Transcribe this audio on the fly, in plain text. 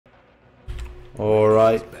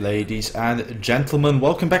Alright, ladies and gentlemen,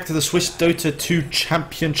 welcome back to the Swiss Dota 2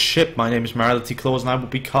 Championship. My name is MoralityClause and I will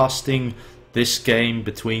be casting this game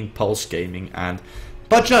between Pulse Gaming and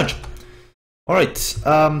PudgeNudge. Alright,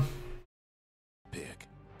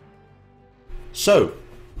 so,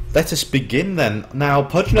 let us begin then. Now,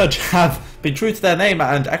 PudgeNudge have been true to their name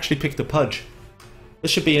and actually picked a Pudge. This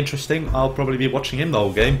should be interesting. I'll probably be watching him the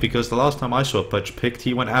whole game because the last time I saw Pudge picked,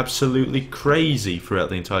 he went absolutely crazy throughout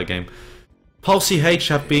the entire game. Pulse.CH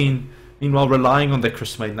have been, meanwhile, relying on their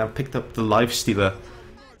Crystal Maiden, now picked up the Lifestealer.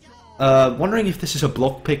 Wondering if this is a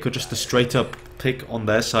block pick or just a straight up pick on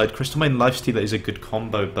their side. Crystal Maiden Lifestealer is a good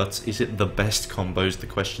combo, but is it the best combo is the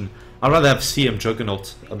question. I'd rather have CM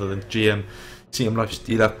Juggernaut other than GM CM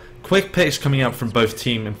Lifestealer. Quick picks coming out from both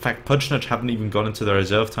teams. In fact, PudgeNudge haven't even gone into their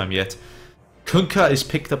reserve time yet. Kunkka is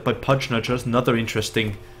picked up by PudgeNudge. That's another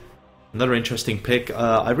interesting pick.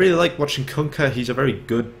 I really like watching Kunkka. He's a very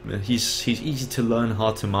good. He's easy to learn,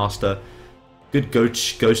 hard to master. Good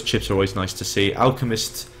ghost chips are always nice to see.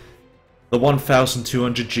 Alchemist, the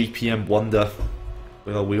 1200 GPM wonder.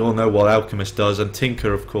 Well, we all know what Alchemist does, and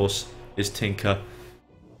Tinker, of course, is Tinker.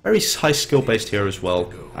 Very high skill based here as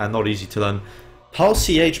well, and not easy to learn.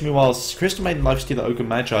 Pulse.CH, meanwhile, Crystal Maiden, Lifestealer, Ogre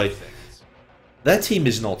Magi. Their team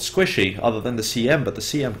is not squishy, other than the CM, but the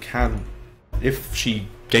CM can, if she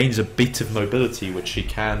gains a bit of mobility, which she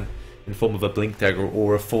can in form of a Blink Dagger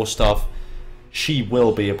or a 4-staff, she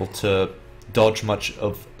will be able to dodge much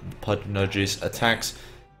of PudgeNudge's attacks.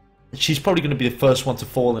 She's probably going to be the first one to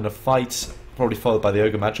fall in a fight, probably followed by the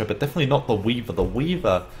Ogre Magi, but definitely not the Weaver. The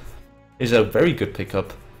Weaver is a very good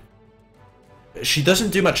pickup. She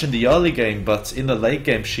doesn't do much in the early game, but in the late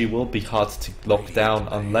game she will be hard to lock down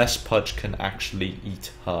unless Pudge can actually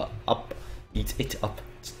eat her up. Eat it up.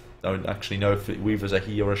 Don't actually know if Weaver's a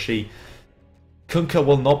he or a she. Kunkka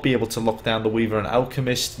will not be able to lock down the Weaver and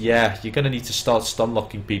Alchemist. Yeah, you're going to need to start stun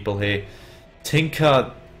locking people here.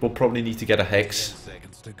 Tinker will probably need to get a Hex.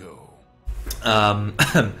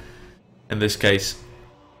 In this case.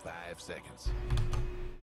 5 seconds.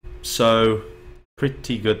 So,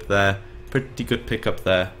 pretty good there. Pretty good pickup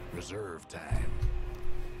there. Reserve time.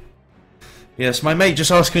 Yes, my mate just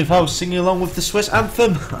asked me if I was singing along with the Swiss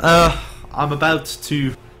anthem.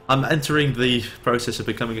 I'm entering the process of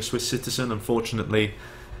becoming a Swiss citizen. Unfortunately,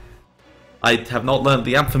 I have not learned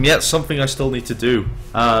the anthem yet. Something I still need to do.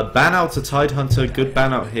 Ban out a Tidehunter. Good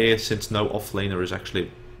ban out here since no offlaner is actually...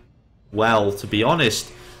 Well, to be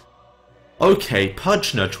honest... Okay,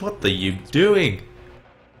 PudgeNudge, what are you doing?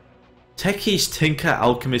 Techies, Tinker,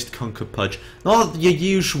 Alchemist, Kunkka, Pudge. Not your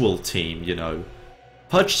usual team, you know.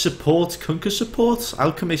 Pudge support, Kunkka support,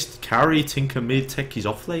 Alchemist carry, Tinker mid, Techies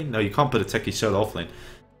offlane. No, you can't put a Techie solo offlane.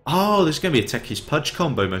 Oh, there's going to be a Techies Pudge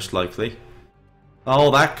combo most likely.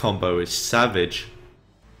 Oh, that combo is savage.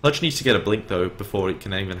 Pudge needs to get a blink though before it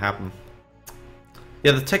can even happen.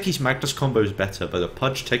 Yeah, the Techies Magnus combo is better, but the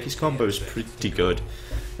Pudge Techies combo is pretty good.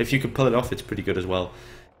 If you can pull it off, it's pretty good as well.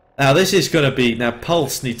 Now this is going to be... Now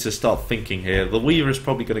Pulse needs to start thinking here. The Weaver is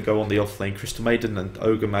probably going to go on the offlane. Crystal Maiden and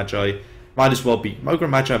Ogre Magi might as well be... Ogre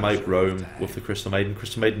Magi might roam with the Crystal Maiden.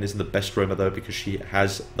 Crystal Maiden isn't the best roamer though because she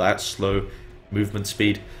has that slow movement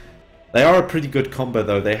speed. They are a pretty good combo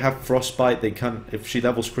though. They have Frostbite. They can... If she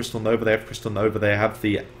levels Crystal Nova, they have Crystal Nova. They have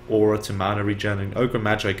the Aura to mana regen. And Ogre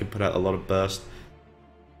Magi can put out a lot of burst.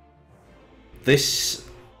 This...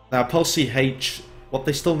 Now Pulse.CH... What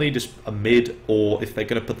they still need is a mid, or if they're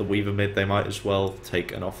going to put the Weaver mid, they might as well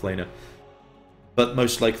take an offlaner. But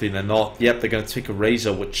most likely they're not. Yep, they're going to take a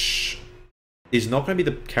Razor, which is not going to be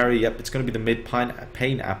the carry. Yep, it's going to be the mid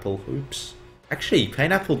Painapple. Oops. Actually,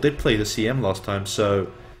 Painapple did play the CM last time, so...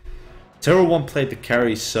 Terror 1 played the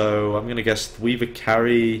carry, so I'm going to guess Weaver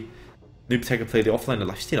carry, Noobtega played the offlane, and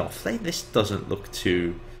Lifestealer offlane? This doesn't look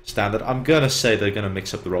too standard. I'm going to say they're going to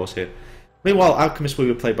mix up the roles here. Meanwhile, Alchemist will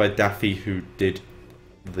be played by Daffy, who did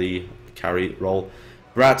the carry role.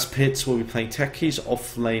 Brat's Pits will be playing Techies,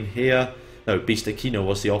 offlane here. No, Beast Aquino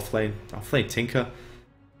was the offlane. Offlane Tinker.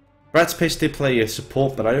 Brat's Pits did play a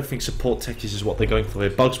support, but I don't think support Techies is what they're going for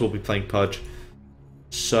here. Bugs will be playing Pudge.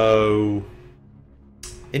 So,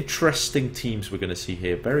 interesting teams we're going to see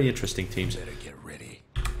here. Very interesting teams. Better get ready.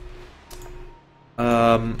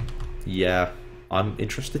 Yeah, I'm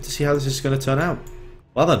interested to see how this is going to turn out.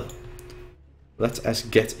 Well then, let us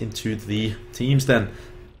get into the teams then.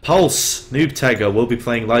 Pulse, Noobtega will be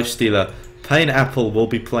playing Lifestealer. Painapple will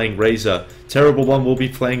be playing Razor. Terrible One will be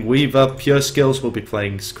playing Weaver. Pure Skills will be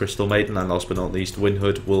playing Crystal Maiden. And last but not least,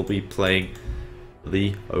 Winhood will be playing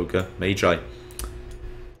the Ogre Magi.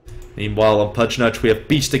 Meanwhile, on PudgeNudge, we have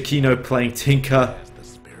Beast Aquino playing Tinker.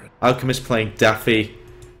 Alchemist playing Daffy.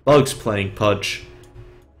 Bugs playing Pudge.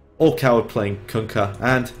 All Coward playing Kunkka,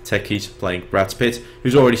 and Techies playing Brad's Pit,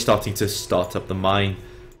 who's already starting to start up the mine.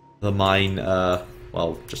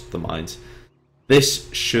 Well, just the mines. This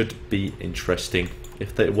should be interesting.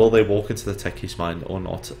 Will they walk into the Techies mine or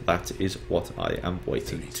not? That is what I am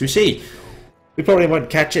waiting to see. We probably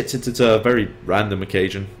won't catch it since it's a very random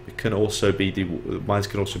occasion. It can also be mines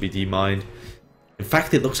can also be demined. In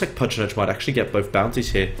fact, it looks like PudgeNudge might actually get both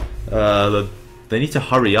bounties here. They need to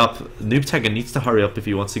hurry up. Noobtagger needs to hurry up if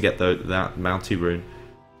he wants to get that Mountie rune.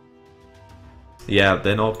 Yeah,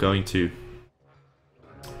 they're not going to.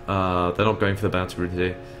 They're not going for the bounty rune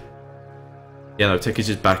here. Yeah, no, Techies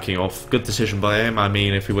is backing off. Good decision by him. I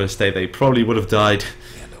mean, if he were to stay, they probably would have died.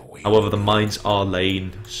 However, the mines are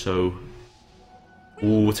lane, so...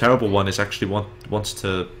 Ooh, Terrible One is actually wants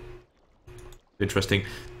to... Interesting.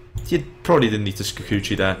 You probably didn't need to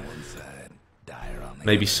Skakuchi there.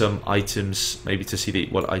 Maybe some items, maybe to see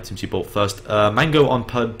what items he bought first. Mango on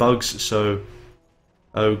Bugs, so...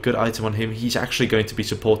 Oh, good item on him. He's actually going to be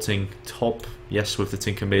supporting top, yes, with the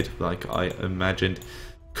Tinker mid, like I imagined.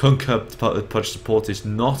 Kunkka Pudge support is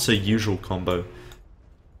not a usual combo.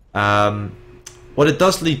 What it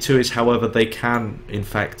does lead to is, however, they can, in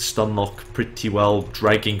fact, stun lock pretty well,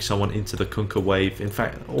 dragging someone into the Kunkka wave. In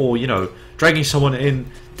fact, or, you know, dragging someone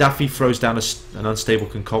in. Daffy throws down an unstable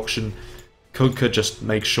concoction. Kunkka just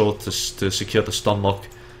makes sure to secure the stun lock.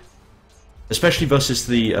 Especially versus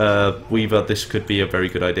the Weaver, this could be a very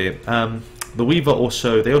good idea. The Weaver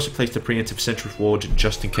also, they also placed a preemptive Sentry Ward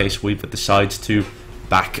just in case Weaver decides to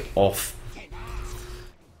back off.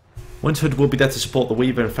 Windhood will be there to support the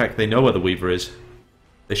Weaver. In fact, they know where the Weaver is.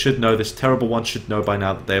 They should know this. Terrible One should know by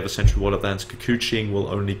now that they have a Sentry Ward up there, and Skakuchiing will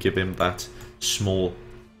only give him that small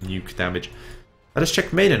nuke damage. Let us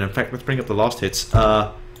check Maiden. In fact, let's bring up the last hits.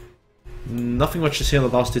 Nothing much to see on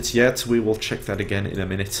the last hits yet. We will check that again in a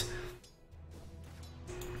minute.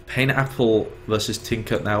 Painapple versus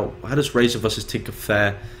Tinker. Now, how does Razor versus Tinker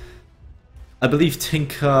fare? I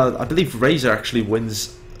believe Razor actually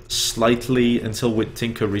wins slightly until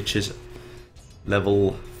Tinker reaches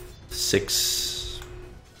level 6.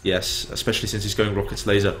 Yes, especially since he's going Rocket's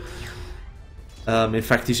Laser. In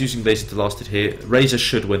fact, he's using Laser to last it here. Razor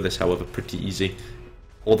should win this, however, pretty easy.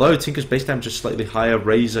 Although Tinker's base damage is slightly higher,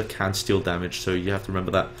 Razor can steal damage, so you have to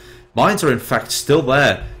remember that. Mines are in fact still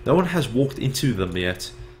there. No one has walked into them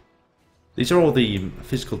yet. These are all the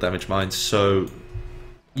physical damage mines, so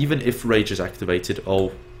even if Rage is activated,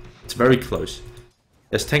 oh, it's very close.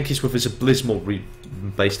 Yes, Tenki's with his abysmal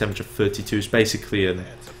base damage of 32 is basically an...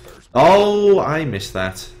 Oh, I missed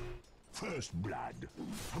that.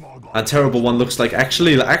 And Terrible One looks like...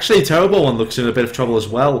 Actually, Terrible One looks in a bit of trouble as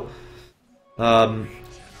well.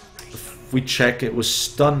 If we check, it was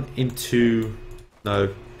stun into...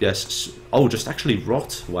 No, yes. Oh, just actually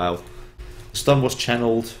rot. Wow. Stun was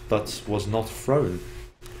channeled, but was not thrown.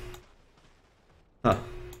 Huh.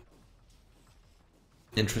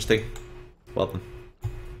 Interesting. Well then.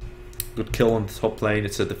 Good kill on the top lane.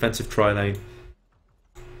 It's a defensive tri-lane.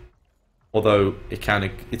 Although,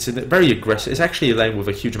 it's a very aggressive... It's actually a lane with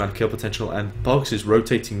a huge amount of kill potential, and Bugs is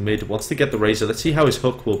rotating mid, wants to get the Razor. Let's see how his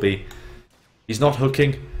hook will be. He's not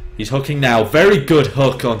hooking. He's hooking now. Very good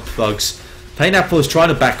hook on Bugs. Painapple is trying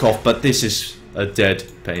to back off, but this is a dead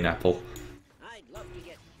Painapple.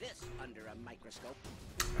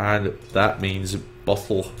 And that means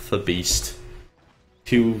Bottle for Beast.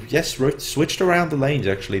 Who, yes, switched around the lanes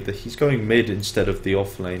actually. He's going mid instead of the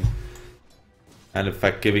off lane. And in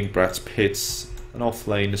fact giving Brat's Pits an off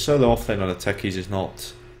lane. The solo off lane on the Techies is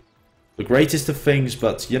not the greatest of things,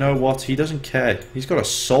 but you know what? He doesn't care. He's got a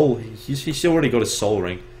soul. He's already got a soul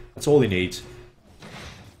ring. That's all he needs.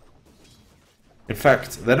 In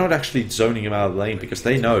fact, they're not actually zoning him out of the lane because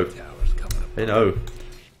they know. They know.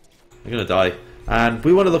 They're gonna die. And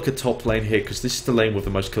we want to look at top lane here because this is the lane with the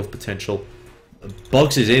most kill potential.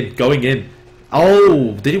 Bugs is in, going in.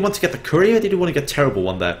 Oh, did he want to get the courier or did he want to get Terrible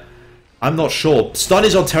One there? I'm not sure. Stun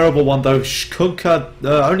is on Terrible One though. Kunkka,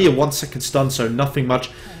 only a 1 second stun, so nothing much.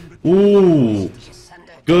 Ooh,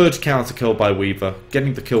 good counter kill by Weaver.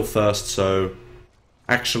 Getting the kill first, so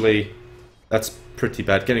actually that's pretty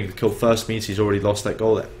bad. Getting the kill first means he's already lost that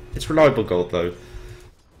gold. It's reliable gold though.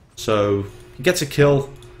 So he gets a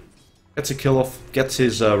kill. Gets a kill off, gets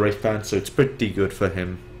his Wraith Band, so it's pretty good for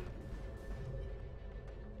him.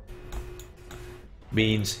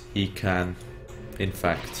 Means he can, in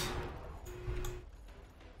fact...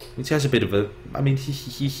 Means he has a bit of a... I mean,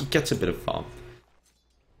 he gets a bit of farm.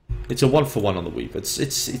 It's a 1-for-1 on the Weave.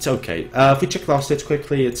 It's okay. If we check last hits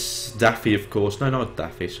quickly, it's Daffy, of course. No, not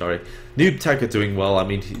Daffy, sorry. Noobtagger doing well. I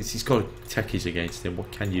mean, he's got Techies against him.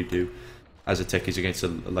 What can you do? as a techies against a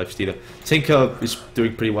lifestealer. Tinker is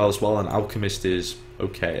doing pretty well as well, and Alchemist is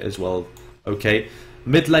okay as well. Okay.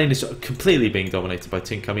 Mid lane is completely being dominated by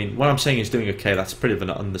Tinker. I mean, what I'm saying is doing okay, that's pretty of an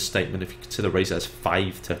understatement if you consider Razor as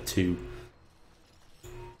 5-2.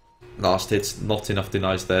 Last hits, not enough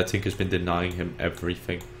denies there. Tinker's been denying him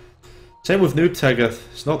everything. Same with Noob Tagger.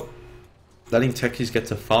 It's not letting techies get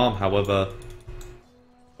to farm, however,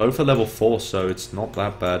 both are level 4, so it's not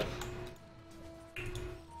that bad.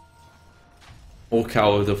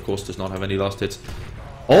 Coward, of course, does not have any last hits.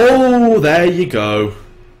 Oh, there you go.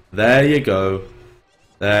 There you go.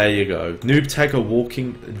 There you go. Noob Tagger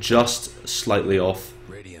walking just slightly off.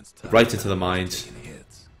 Right into the mines.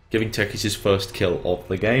 Giving techies his first kill of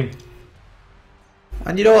the game.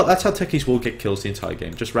 And you know what? That's how techies will get kills the entire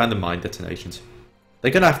game. Just random mine detonations.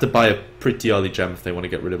 They're going to have to buy a pretty early gem if they want to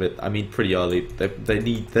get rid of it. I mean, pretty early. They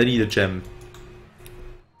need a gem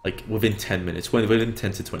like within 10 minutes. Within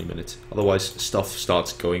 10 to 20 minutes. Otherwise, stuff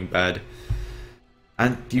starts going bad.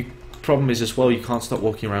 And the problem is as well, you can't start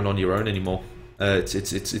walking around on your own anymore.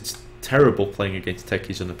 It's terrible playing against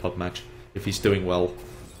techies in a pub match if he's doing well.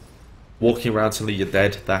 Walking around suddenly you're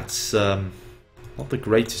dead. That's not the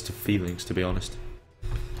greatest of feelings, to be honest.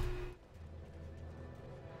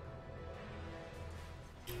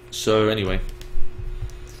 So anyway,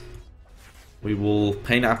 we will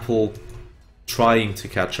Painapple trying to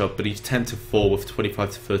catch up, but he's 10-4 with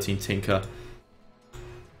 25-13 Tinker.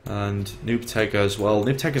 And Noob Tagger as well.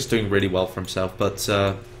 Noob Tagger's doing really well for himself, but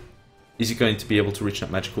is he going to be able to reach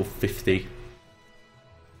that magical 50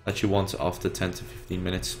 that you want after 10 to 15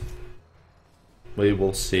 minutes? We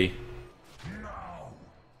will see.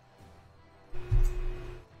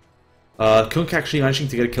 Kunk actually managing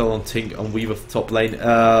to get a kill on Tink on Weaver top lane.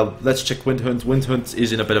 Let's check Windhunt. Windhunt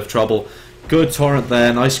is in a bit of trouble. Good torrent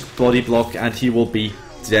there, nice body block, and he will be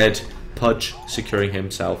dead. Pudge securing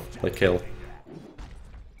himself the kill.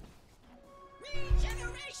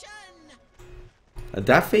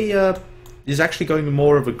 Daffy is actually going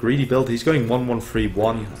more of a greedy build. He's going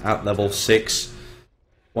 1-1-3-1 at level 6.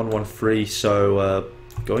 1-1-3, so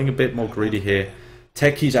going a bit more greedy here.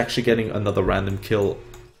 Techie's actually getting another random kill,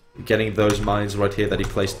 getting those mines right here that he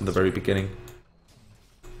placed in the very beginning.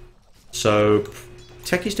 So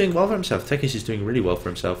Techie's doing well for himself. Techie's is doing really well for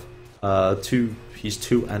himself. He's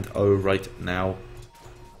 2-0 right now.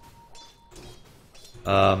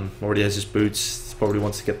 Already has his boots. Probably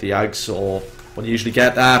wants to get the Ags, or what you usually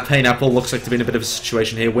get. Painapple looks like to be in a bit of a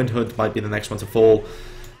situation here. Windhood might be the next one to fall.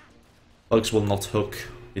 Bugs will not hook.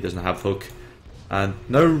 He doesn't have hook. And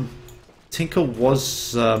no, Tinker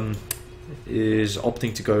was is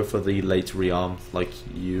opting to go for the late rearm like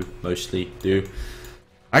you mostly do.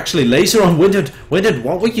 Actually, laser on Windhood. Windhood,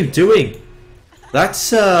 what were you doing?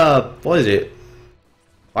 That's what is it?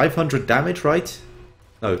 500 damage, right?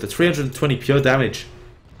 No, the 320 pure damage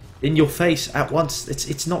in your face at once.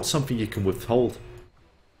 It's not something you can withhold.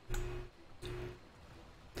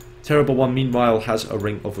 Terrible One, meanwhile, has a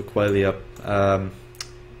Ring of Aqualia.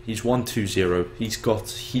 He's 1-2-0.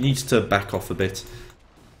 He needs to back off a bit.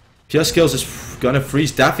 Pure Skills is going to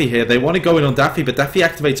freeze Daffy here. They want to go in on Daffy, but Daffy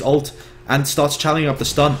activates ult and starts channeling up the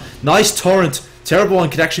stun. Nice torrent. Terrible One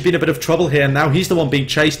could actually be in a bit of trouble here, and now he's the one being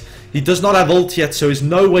chased. He does not have ult yet, so there's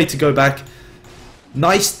no way to go back.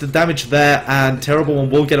 Nice the damage there, and Terrible One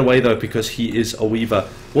will get away though because he is a Weaver.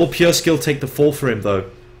 Will Pure Skill take the fall for him though?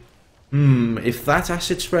 If that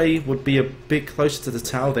Acid Spray would be a bit closer to the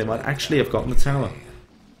tower, they might actually have gotten the tower.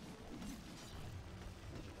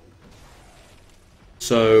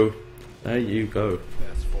 So, there you go.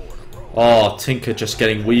 Oh, Tinker just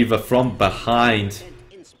getting Weaver from behind.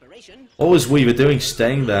 What was Weaver doing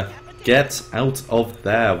staying there? Get out of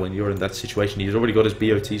there when you're in that situation. He's already got his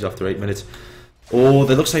BOTs after 8 minutes. Oh,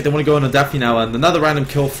 it looks like they want to go on a Daffy now, and another random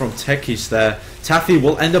kill from Techies there. Taffy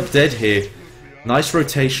will end up dead here. Nice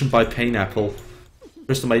rotation by Painapple.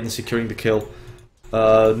 Crystal Maiden securing the kill.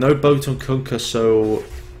 No boat on Kunkka, so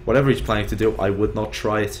whatever he's planning to do, I would not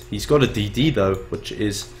try it. He's got a DD though, which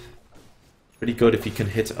is pretty good if he can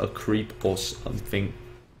hit a creep or something.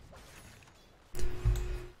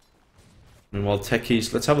 Meanwhile,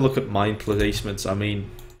 Techies, let's have a look at mine placements. I mean,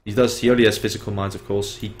 he already has physical mines, of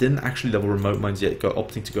course. He didn't actually level remote mines yet,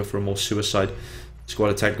 opting to go for a more suicide squad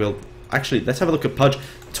attack build. Actually, let's have a look at Pudge.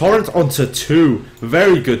 Torrent onto 2.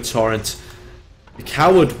 Very good Torrent. The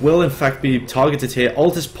Coward will in fact be targeted here.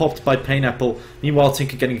 Ult is popped by Painapple. Meanwhile,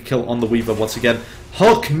 Tinker getting a kill on the Weaver once again.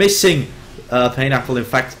 Hook missing. Painapple in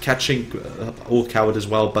fact catching Coward as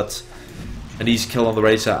well, but an easy kill on the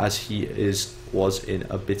Razor as he was in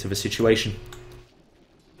a bit of a situation.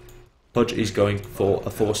 Pudge is going for a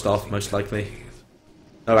 4-star most likely.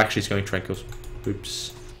 Oh, actually he's going Trenkles.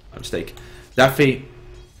 Oops. My mistake. Daffy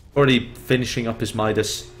already finishing up his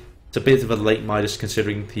Midas. It's a bit of a late Midas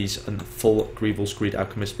considering he's a full Greevil's Greed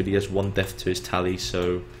Alchemist, but he has 1 death to his tally,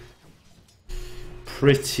 so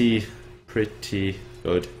pretty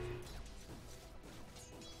good.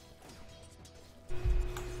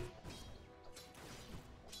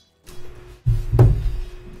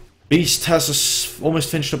 Beast has almost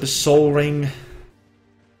finished up his Soul Ring.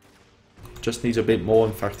 Just needs a bit more.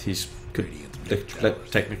 In fact, he's could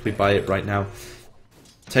technically buy it right now.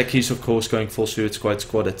 Techies, of course, going full Suicide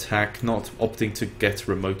Squad attack, not opting to get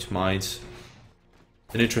remote mines.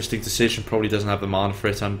 An interesting decision. Probably doesn't have the mana for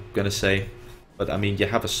it, I'm gonna say. But I mean, you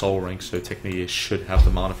have a Soul Ring, so technically you should have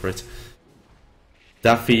the mana for it.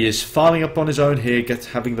 Daffy is farming up on his own here,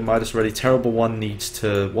 having the Midas ready. Terrible One needs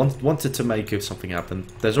to wanted to make something happen.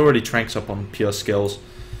 There's already Tranks up on pure skills.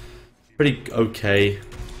 Pretty okay.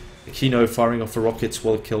 Kino firing off the rockets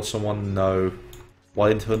will kill someone. No.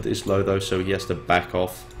 Wild Hunt is low though, so he has to back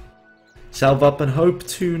off. Salve up and hope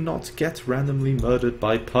to not get randomly murdered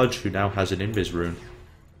by Pudge, who now has an Invis rune.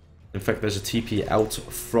 In fact, there's a TP out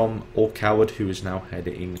from Orc Coward, who is now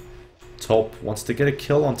heading top. Wants to get a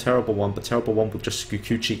kill on Terrible One, but Terrible One will just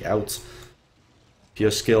Skukuchi out.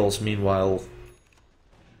 Pure skills, meanwhile,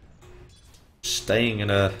 staying in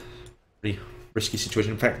a pretty risky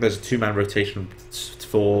situation. In fact, there's a 2-man rotation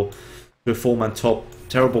for a 4-man top.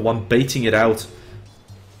 Terrible One baiting it out.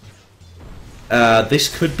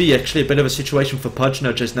 This could be actually a bit of a situation for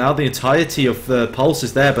PudgeNudge, as now the entirety of the Pulse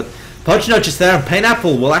is there, but PudgeNudge is there, and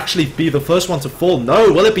Painapple will actually be the first one to fall.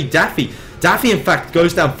 No, will it be Daffy? Daffy, in fact,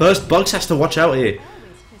 goes down first. Bugs has to watch out here.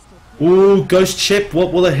 Ooh, Ghost Chip,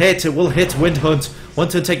 what will it hit? It will hit Wind Hunt. One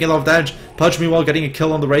turn taking a lot of damage. Pudge, meanwhile, getting a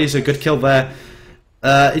kill on the Razor. Good kill there.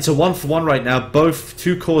 It's a 1-for-1 right now. Both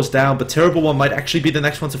 2 cores down, but Terrible One might actually be the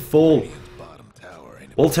next one to fall.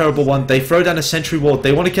 All Terrible One, they throw down a Sentry Ward.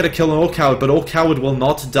 They want to get a kill on Orc Coward, but Orc Coward will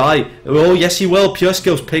not die. Oh, yes he will. Pure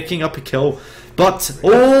Skills picking up a kill. But,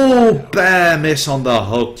 oh, bare miss on the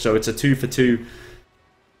hook. So it's a 2-for-2.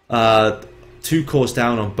 2 cores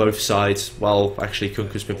down on both sides. Well, actually,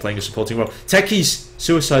 Kunku's been playing a supporting role. Techies,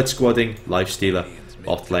 Suicide Squadding, Lifestealer,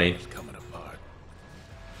 bot lane.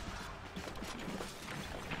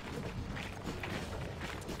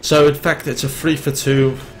 So, in fact, it's a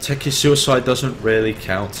 3-for-2. Techie Suicide doesn't really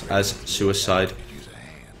count as Suicide.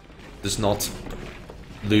 Does not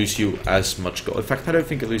lose you as much gold. In fact, I don't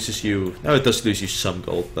think it loses you... No, it does lose you some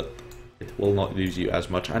gold, but it will not lose you as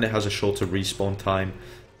much. And it has a shorter respawn time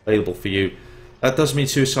available for you. That does mean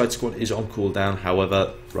Suicide Squad is on cooldown.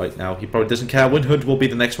 However, right now, he probably doesn't care. Windhood will be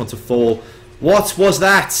the next one to fall. What was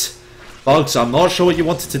that? Bugs, I'm not sure what you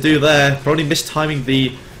wanted to do there. Probably mistiming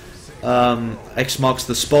the... X marks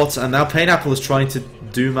the spot, and now Painapple is trying to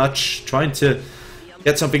do much, trying to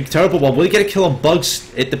get something. Terrible One, will he get a kill on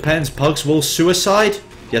Bugs? It depends. Bugs will Suicide?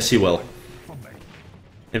 Yes, he will.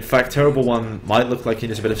 In fact, Terrible One might look like he's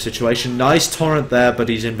in a bit of a situation. Nice torrent there, but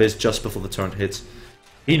he's invis just before the torrent hits.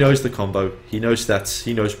 He knows the combo. He knows that.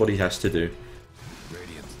 He knows what he has to do.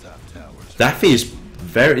 Daffy is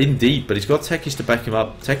very in deep, but he's got Techies to back him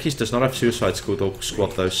up. Techies does not have Suicide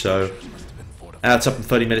Squad though, so... it's up in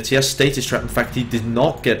 30 minutes. He has Status Trap. In fact, he did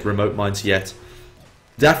not get Remote Mines yet.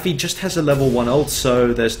 Daffy just has a level 1 ult,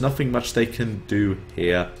 so there's nothing much they can do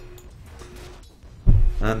here.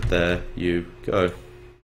 And there you go.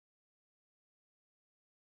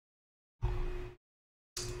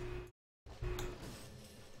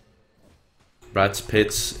 Brad's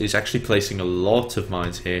Pits is actually placing a lot of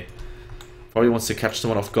mines here. Probably wants to catch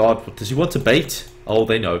someone off guard. But does he want to bait? Oh,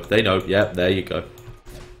 they know. They know. Yeah, there you go.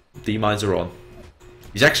 D mines are on.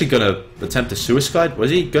 He's actually going to attempt a Suicide. What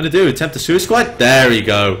is he going to do? Attempt a Suicide? There we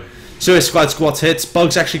go. Suicide Squad hits.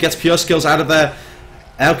 Bugs actually gets Pure Skills out of there.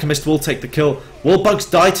 Alchemist will take the kill. Will Bugs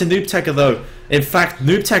die to Noobtecker though? In fact,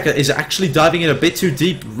 Noobtecker is actually diving in a bit too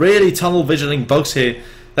deep. Really tunnel visioning Bugs here.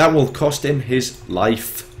 That will cost him his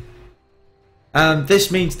life. And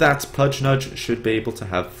this means that PudgeNudge should be able to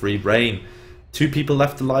have free reign. 2 people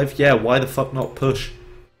left alive. Yeah, why the fuck not push?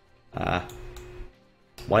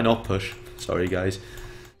 Why not push? Sorry guys.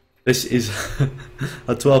 This is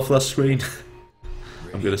a 12 plus screen.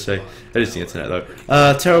 I'm gonna say. It is the internet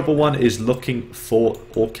though. Terrible One is looking for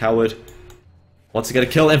Orc Coward. Wants to get a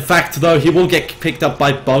kill. In fact though, he will get picked up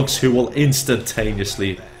by Bugs, who will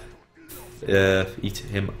instantaneously eat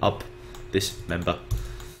him up. This member.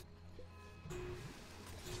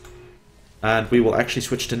 And we will actually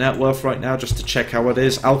switch to net worth right now just to check how it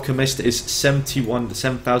is. Alchemist is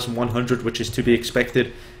 7,100, which is to be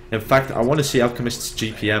expected. In fact, I want to see Alchemist's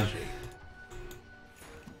GPM.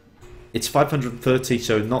 It's 530,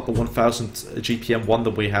 so not the 1000 GPM one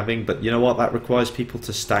that we're having, but you know what? That requires people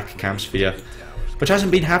to stack Camsphere, which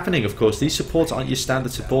hasn't been happening, of course. These supports aren't your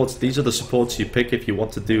standard supports. These are the supports you pick if you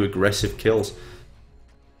want to do aggressive kills.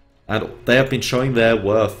 And they have been showing their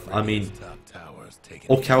worth. I mean,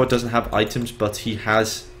 Coward doesn't have items, but he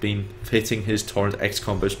has been hitting his Torrent X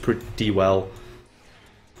combos pretty well.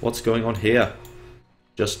 What's going on here?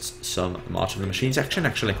 Just some March of the Machines action,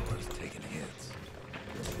 actually.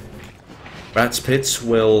 Rat's Pits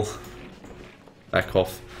will back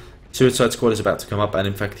off. Suicide Squad is about to come up, and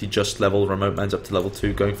in fact he just leveled Remote Man's up to level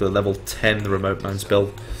 2, going for the level 10 Remote Man's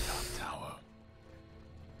build.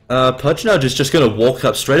 PudgeNudge is just going to walk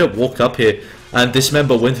up, straight up walk up here, and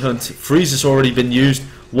dismember Windhunt. Freeze has already been used.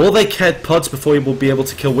 Will they get Puds before he will be able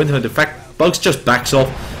to kill Windhunt? In fact, Bugs just backs off.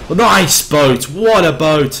 Oh, nice boat! What a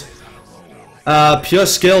boat! Pure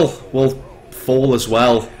Skill will fall as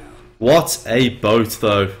well. What a boat,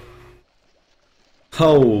 though.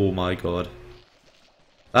 Oh my god.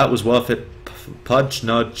 That was worth it.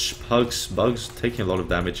 PudgeNudge, Bugs taking a lot of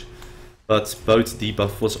damage. But boat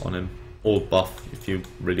debuff was on him. Or buff, if you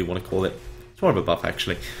really want to call it. It's more of a buff,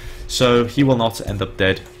 actually. So he will not end up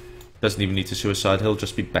dead. Doesn't even need to suicide. He'll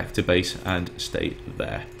just be back to base and stay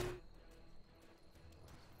there.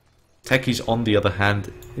 Techie's, on the other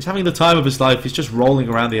hand, is having the time of his life. He's just rolling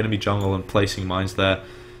around the enemy jungle and placing mines there.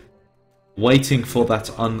 Waiting for that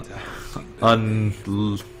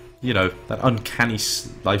that uncanny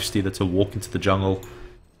lifestealer to walk into the jungle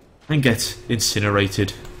and get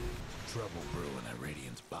incinerated.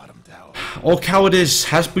 Coward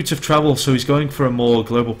has Boots of Travel, so he's going for a more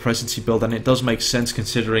global presency build, and it does make sense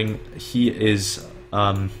considering he is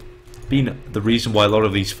been the reason why a lot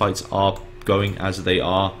of these fights are going as they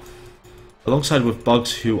are. Alongside with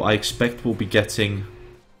Bugs, who I expect will be getting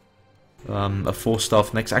a 4-star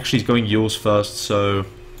next. Actually, he's going Yules first, so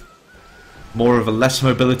more of a less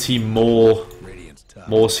mobility, more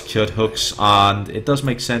secured hooks, and it does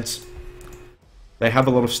make sense. They have a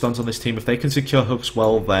lot of stuns on this team. If they can secure hooks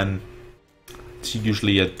well, then it's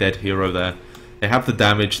usually a dead hero there. They have the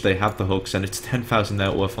damage, they have the hooks, and it's 10,000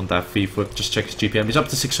 net worth on that FIFA. Just check his GPM. He's up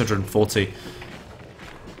to 640.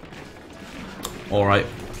 Alright.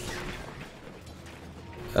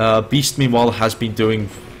 Beast, meanwhile, has been doing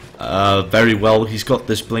very well. He's got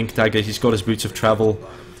this Blink Dagger, he's got his Boots of Travel.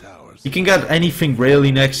 He can get anything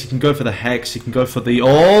really next. He can go for the Hex, he can go for the...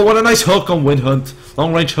 Oh, what a nice hook on Windhunt.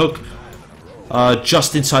 Long range hook.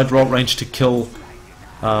 Just inside rock range to kill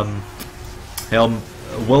him.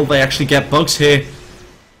 Will they actually get Bugs here?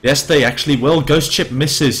 Yes, they actually will. Ghost Chip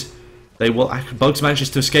misses. They will. Bugs manages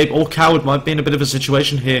to escape. Coward might be in a bit of a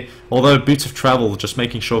situation here. Although Boots of Travel, just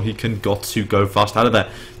making sure he can go fast out of there.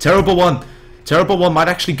 Terrible One. Terrible One might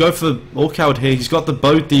actually go for Coward here. He's got the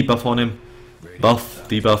bow debuff on him. Buff,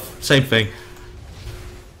 debuff, same thing.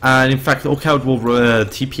 And in fact, Coward will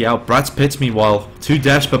TP out. Brad's Pits, meanwhile, 2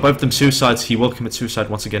 deaths, but both of them suicides. He will commit suicide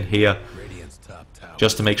once again here,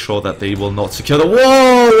 just to make sure that they will not secure the...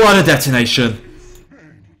 Whoa! What a detonation!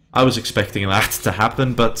 I was expecting that to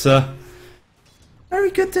happen, but very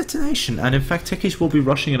good detonation. And in fact, Techies will be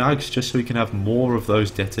rushing an Ags just so we can have more of those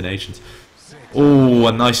detonations. Oh,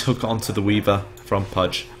 a nice hook onto the Weaver from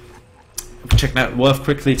Pudge. Check net worth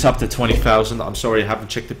quickly. It's up to 20,000. I'm sorry I haven't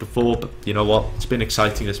checked it before, but you know what? It's been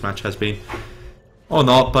exciting, this match has been. Or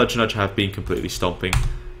not, PudgeNudge have been completely stomping.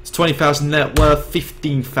 It's 20,000 net worth,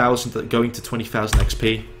 15,000 going to 20,000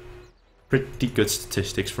 XP. Pretty good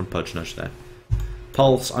statistics from PudgeNudge there.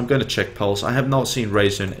 Pulse, I'm going to check Pulse. I have not seen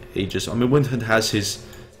Razor in ages. I mean, Windhunt has his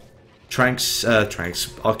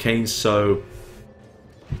Arcanes, so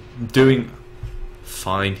doing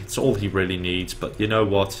fine. It's all he really needs, but you know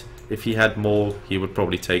what? If he had more, he would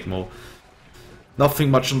probably take more. Nothing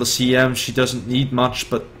much on the CM. She doesn't need much,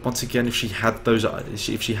 but once again, if she had those,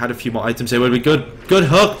 if she had a few more items, it would be good. Good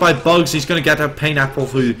hook by Bugs. He's going to get a Pain Apple,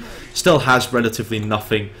 who still has relatively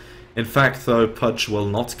nothing. In fact, though, Pudge will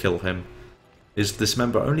not kill him. His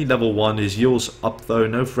Dismember only level 1. His Yule's up though.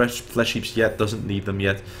 No flesh heaps yet. Doesn't need them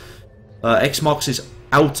yet. X-Marks is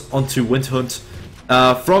out onto Windhunt.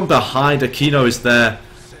 From behind, Aquino is there.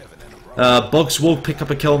 Bugs will pick up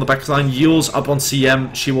a kill on the backline. Yule's up on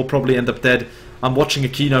CM. She will probably end up dead. I'm watching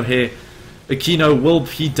Aquino here. Aquino, will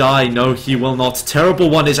he die? No, he will not. Terrible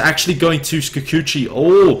One is actually going to Skikuchi.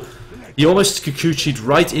 Oh, he almost Skikuchi'd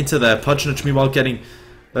right into there. PudgeNudge meanwhile getting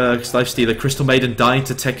Lifestealer. Crystal Maiden dying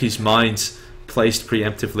to Techi's mines. Placed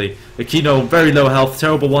preemptively. Aquino, very low health.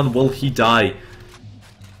 Terrible One, will he die?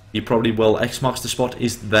 He probably will. X marks the spot,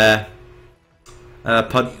 is there.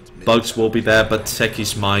 Bugs will be there, but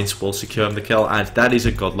Techi's mines will secure him the kill, and that is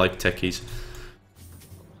a godlike Techies.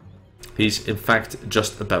 He's in fact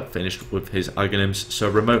just about finished with his Aghanim's, so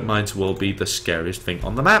remote mines will be the scariest thing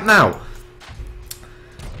on the map now.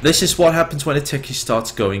 This is what happens when a techie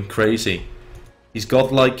starts going crazy. He's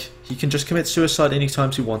got he can just commit suicide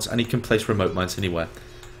anytime he wants, and he can place remote mines anywhere.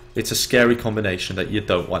 It's a scary combination that you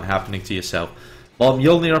don't want happening to yourself. While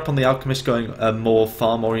Mjolnir up on the Alchemist going a more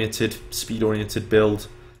farm-oriented, speed-oriented build.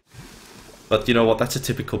 But you know what, that's a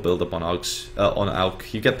typical build-up on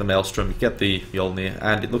Alk. You get the Maelstrom, you get the Mjolnir,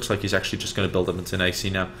 and it looks like he's actually just going to build up into an AC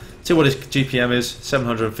now. See what his GPM is,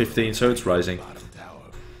 715, so it's rising.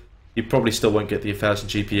 You probably still won't get the 1000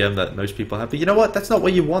 GPM that most people have, but you know what, that's not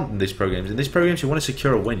what you want in these programs. In these programs you want to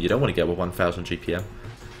secure a win, you don't want to get with 1000 GPM.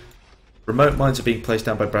 Remote mines are being placed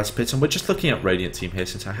down by Brass Pits, and we're just looking at Radiant team here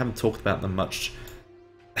since I haven't talked about them much.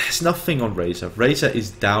 There's nothing on Razor. Razor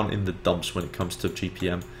is down in the dumps when it comes to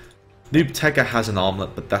GPM. Noob Tagger has an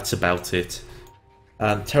armlet, but that's about it.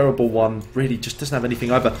 And Terrible One really just doesn't have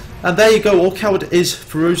anything either. And there you go, Orcoward is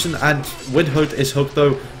frozen and Windhood is hooked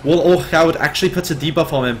though. Will Orcoward actually puts a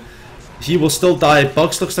debuff on him? He will still die.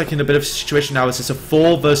 Bugs looks like in a bit of a situation now as it's a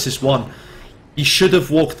 4 versus 1. He should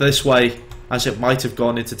have walked this way, as it might have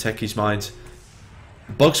gone into Techie's minds.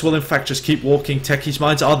 Bugs will in fact just keep walking. Techie's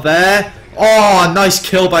minds are there. Oh, nice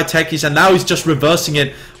kill by Techie's, and now he's just reversing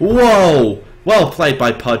it. Whoa! Well played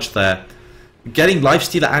by Pudge there. Getting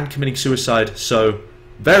Lifestealer and committing suicide, so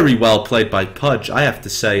very well played by Pudge. I have to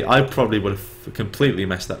say, I probably would have completely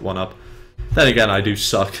messed that one up. Then again, I do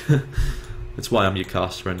suck. That's why I'm your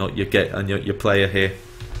caster and not your player here.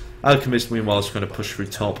 Alchemist, meanwhile, is going to push through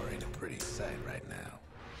top.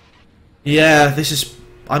 Yeah, this is...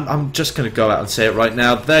 I'm just going to go out and say it right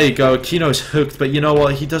now. There you go, Akino's hooked, but you know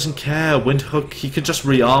what? He doesn't care. Windhook, he can just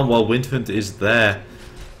rearm while Windhook is there.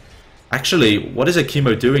 Actually, what is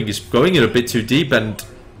Akimo doing? He's going in a bit too deep, and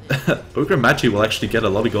Ogre Magi will actually get a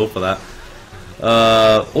lot of gold for that.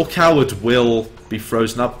 Orcoward will be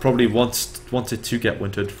frozen up. Probably wanted to get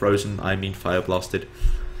Windhook frozen. I mean fire blasted.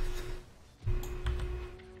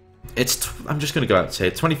 I'm just going to go out and say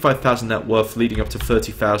it. 25,000 net worth, leading up to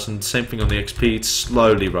 30,000. Same thing on the XP. It's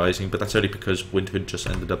slowly rising, but that's only because Windhood just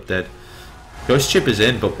ended up dead. Ghost Chip is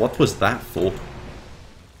in, but what was that for?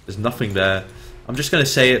 There's nothing there. I'm just going to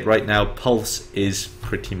say it right now. Pulse is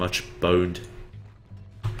pretty much boned.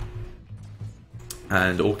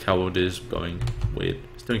 And Orcoward is going weird.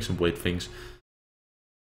 He's doing some weird things.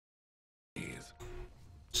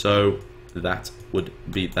 So that would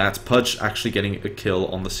be that. Pudge actually getting a kill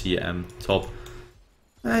on the CM top.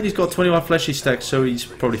 And he's got 21 fleshy stacks, so he's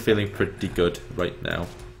probably feeling pretty good right now.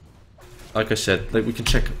 Like I said, we can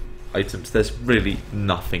check items. There's really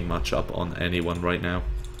nothing much up on anyone right now.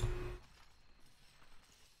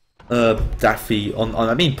 Daffy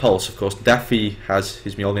I mean Pulse, of course. Daffy has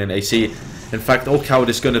his Mjolnir and AC. In fact, Orcoward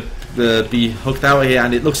is going to be hooked out here,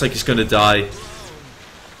 and it looks like he's going to die.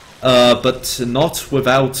 But not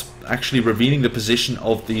without actually revealing the position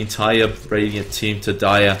of the entire Radiant team to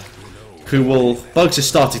Dire, who will... Bugs is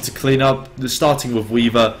starting to clean up, starting with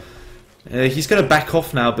Weaver. He's going to back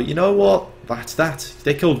off now, but you know what? That's that.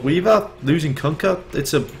 They killed Weaver, losing Kunkka.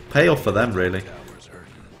 It's a payoff for them, really.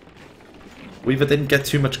 Weaver didn't get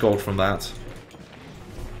too much gold from that.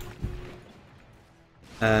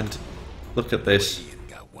 And look at this.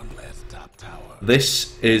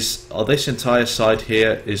 This is... this entire side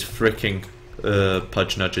here is freaking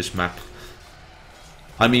PudgeNudge's map.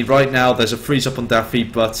 I mean, right now there's a freeze up on Daffy,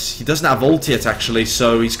 but he doesn't have ult yet, actually,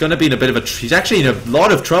 so he's going to be in a bit of a... he's actually in a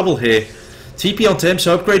lot of trouble here. TP onto him,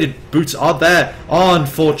 so upgraded boots are there.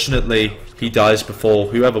 Unfortunately, he dies before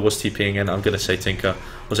whoever was TPing in, I'm going to say Tinker,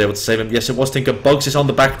 was able to save him. Yes, it was Tinker. Bugs is on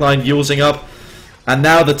the back line, using up. And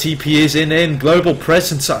now the TP is in. Global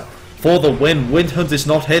presence for the win. Windhunt is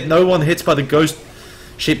not hit. No one hits by the Ghost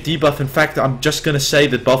Ship debuff. In fact, I'm just going to say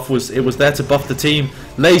the buff was there to buff the team.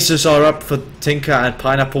 Lasers are up for Tinker, and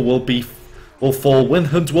Pineapple will fall.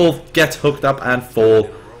 Windhunt will get hooked up and fall.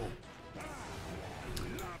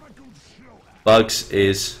 Bugs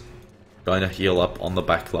is going to heal up on the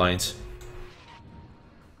back lines.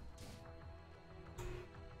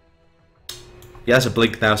 He has a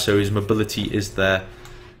blink now, so his mobility is there.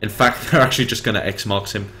 In fact, they're actually just going to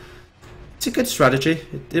X-Marks him. It's a good strategy.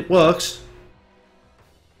 It works.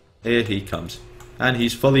 Here he comes. And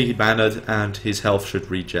he's fully mannered, and his health should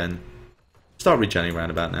regen. Start regenning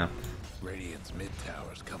round about now.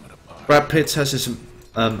 Brad Pitts has his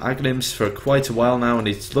Aghanims for quite a while now, and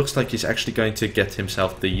it looks like he's actually going to get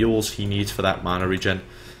himself the Yules he needs for that mana regen.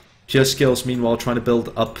 Pure Skills, meanwhile, trying to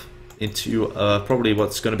build up into probably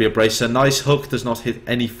what's going to be a bracer. Nice hook, does not hit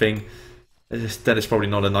anything. That is probably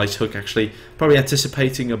not a nice hook, actually. Probably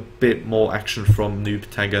anticipating a bit more action from Noob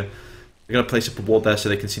Tagger. They're going to place up a ward there so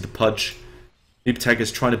they can see the Pudge. Noob Tag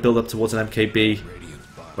is trying to build up towards an MKB.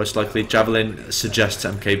 Most likely, Javelin suggests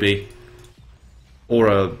MKB. Or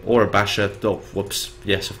a Basher. Oh, whoops.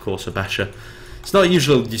 Yes, of course, a Basher. It's not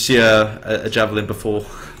usual you see a Javelin before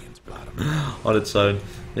on its own.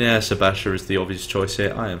 Yes, a Basher is the obvious choice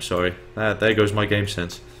here. I am sorry. There goes my game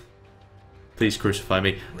sense. Please crucify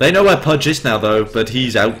me. They know where Pudge is now, though, but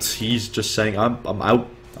he's out. He's just saying, I'm out.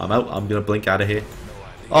 I'm out. I'm going to blink out of here.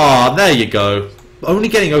 Oh, there you go. Only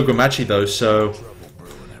getting Ogre though, so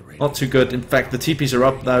not too good. In fact, the TPs are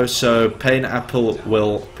up now, so Pineapple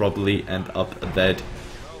will probably end up dead.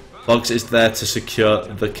 Bugs is there to secure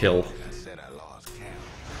the kill.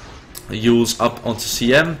 Yule's up onto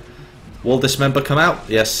CM. Will Dismember come out?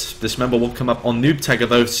 Yes, Dismember will come up on Noob Tagger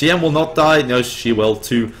though. CM will not die. No, she will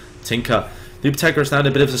to Tinker. Noob Tagger is now in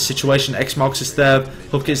a bit of a situation. X-Marks is there.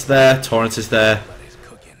 Hook is there. Torrent is there.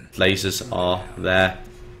 Lasers are there.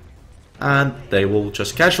 And they will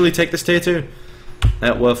just casually take this tier 2.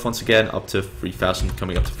 Net worth once again up to 3,000,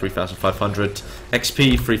 coming up to 3,500.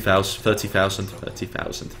 XP 3,000, 30,000,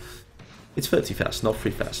 30,000. It's 30,000, not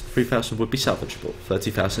 3,000. 3,000 would be salvageable.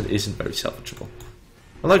 30,000 isn't very salvageable.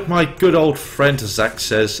 Like my good old friend Zach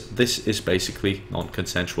says, this is basically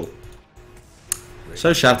non-consensual.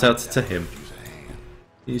 So shout out to him.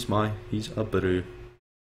 He's a brew.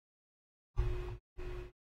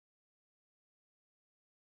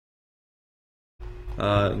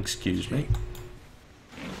 Excuse me.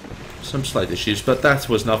 Some slight issues, but that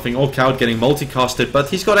was nothing. Orcowd getting multicasted, but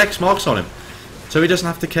he's got X marks on him, so he doesn't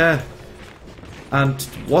have to care. And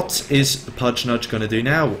what is PudgeNudge going to do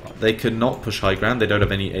now? They could not push high ground. They don't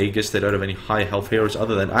have any Aegis. They don't have any high health heroes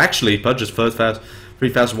other than... Actually, Pudge is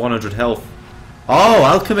 3,100 health. Oh,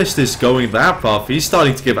 Alchemist is going that path. He's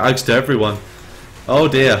starting to give Ags to everyone. Oh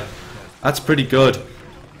dear. That's pretty good.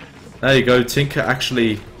 There you go. Tinker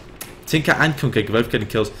and Kunke both getting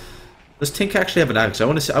kills. Does Tinker actually have an Ags? I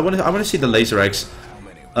want to see the laser eggs.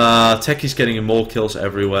 Techie's getting more kills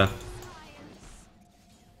everywhere.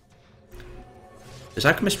 Is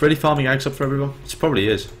Alchemist really farming Ags up for everyone? It probably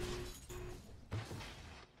is.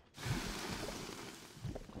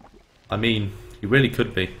 I mean, he really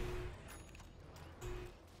could be.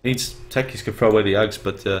 Needs Techies could throw away the Ags,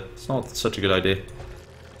 but it's not such a good idea.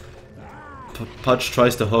 Pudge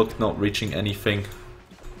tries to hook, not reaching anything.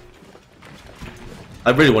 I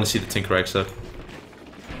really want to see the Tinker Eggs though.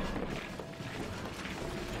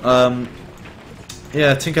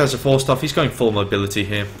 Yeah, Tinker has a 4-stuff. He's going full mobility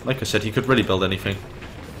here. Like I said, he could really build anything.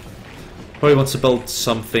 Probably wants to build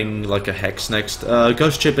something like a Hex next.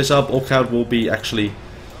 Ghost Chip is up. Orcowd will be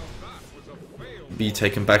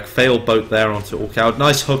taken back. Fail boat there onto Orcowd.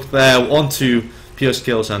 Nice hook there onto Pure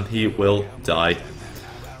Skills, and he will die.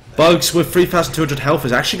 Bugs with 3,200 health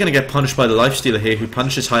is actually going to get punished by the Lifestealer here, who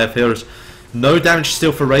punishes higher heroes. No damage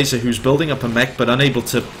still for Razor, who's building up a mech but unable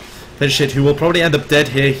to finish it, who will probably end up dead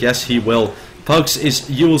here. Yes, he will. Pugs is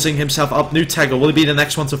using himself up. New Tagger, will he be the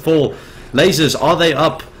next one to fall? Lasers, are they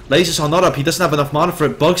up? Lasers are not up. He doesn't have enough mana for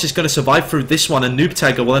it. Bugs is going to survive through this one, and Noob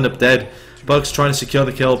Tagger will end up dead. Bugs trying to secure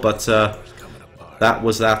the kill, but that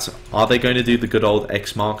was that. Are they going to do the good old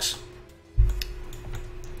X marks?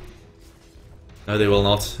 No, they will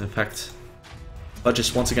not. In fact, Budge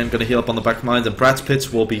is once again going to heal up on the back mind, and Brad's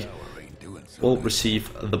Pits will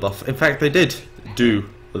receive the buff. In fact, they did do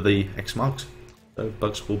the X marks. So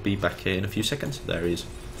Bugs will be back here in a few seconds. There he is.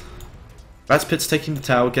 Brad's Pit's taking the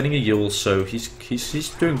tower, getting a Yule, so he's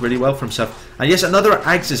doing really well for himself. And yes, another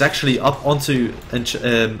Ags is actually up onto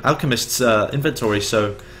Alchemist's inventory,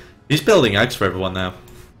 so he's building Ags for everyone now.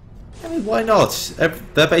 I mean, why not?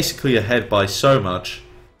 They're basically ahead by so much.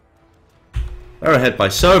 They're ahead by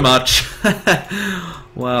so much.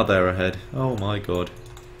 Wow, they're ahead. Oh my god.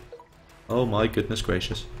 Oh my goodness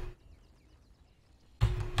gracious.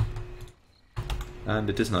 And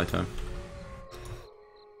it is nighttime.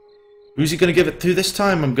 Who's he going to give it to this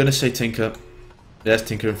time? I'm going to say Tinker. Yes,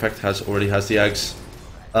 Tinker in fact already has the Ags.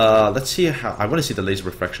 Let's see how... I want to see the laser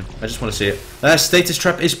refraction. I just want to see it. Status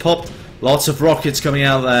Trap is popped. Lots of rockets coming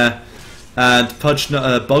out there. And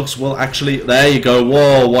Bugs will actually... There you go.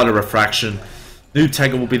 Whoa, what a refraction. Noob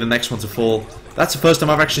Tagger will be the next one to fall. That's the first time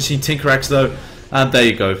I've actually seen Tinker Ags though. And there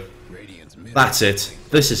you go. That's it.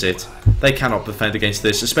 This is it. They cannot defend against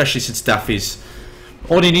this, especially since Daffy's...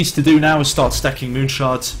 All he needs to do now is start stacking moon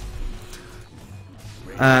shards.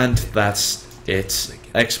 And that's it.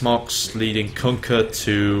 X-Mox leading Kunker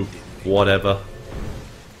to whatever.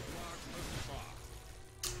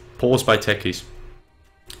 Pause by techies.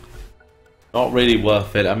 Not really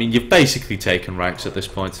worth it. I mean, you've basically taken ranks at this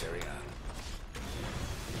point.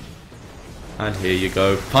 And here you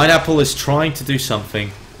go. Pineapple is trying to do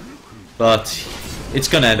something. but it's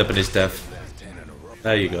going to end up in his death.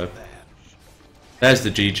 There you go. There's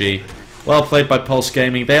the GG. Well played by Pulse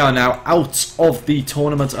Gaming. They are now out of the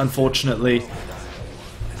tournament, unfortunately.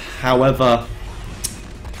 However,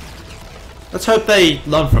 let's hope they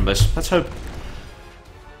learn from this. Let's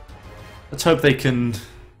hope they can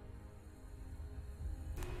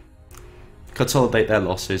consolidate their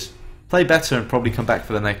losses, play better, and probably come back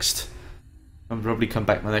for the next. And probably come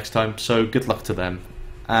back the next time. So good luck to them,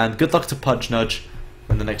 and good luck to PudgeNudge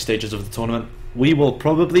in the next stages of the tournament. We will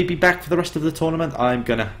probably be back for the rest of the tournament. I'm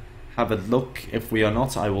gonna have a look. If we are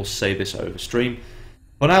not, I will say this over stream.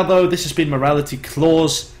 For now, though, this has been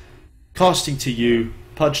MoralityClause casting to you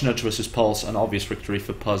PudgeNudge versus Pulse. An obvious victory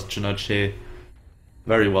for PudgeNudge here.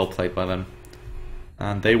 Very well played by them.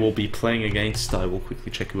 And they will be playing against, I will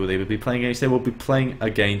quickly check who they will be playing against. They will be playing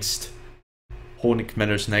against Hornick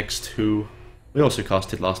Menners next, who we also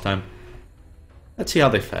casted last time. Let's see how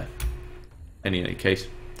they fare. In any case,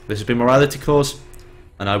 this has been MoralityClause,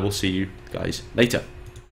 and I will see you guys later.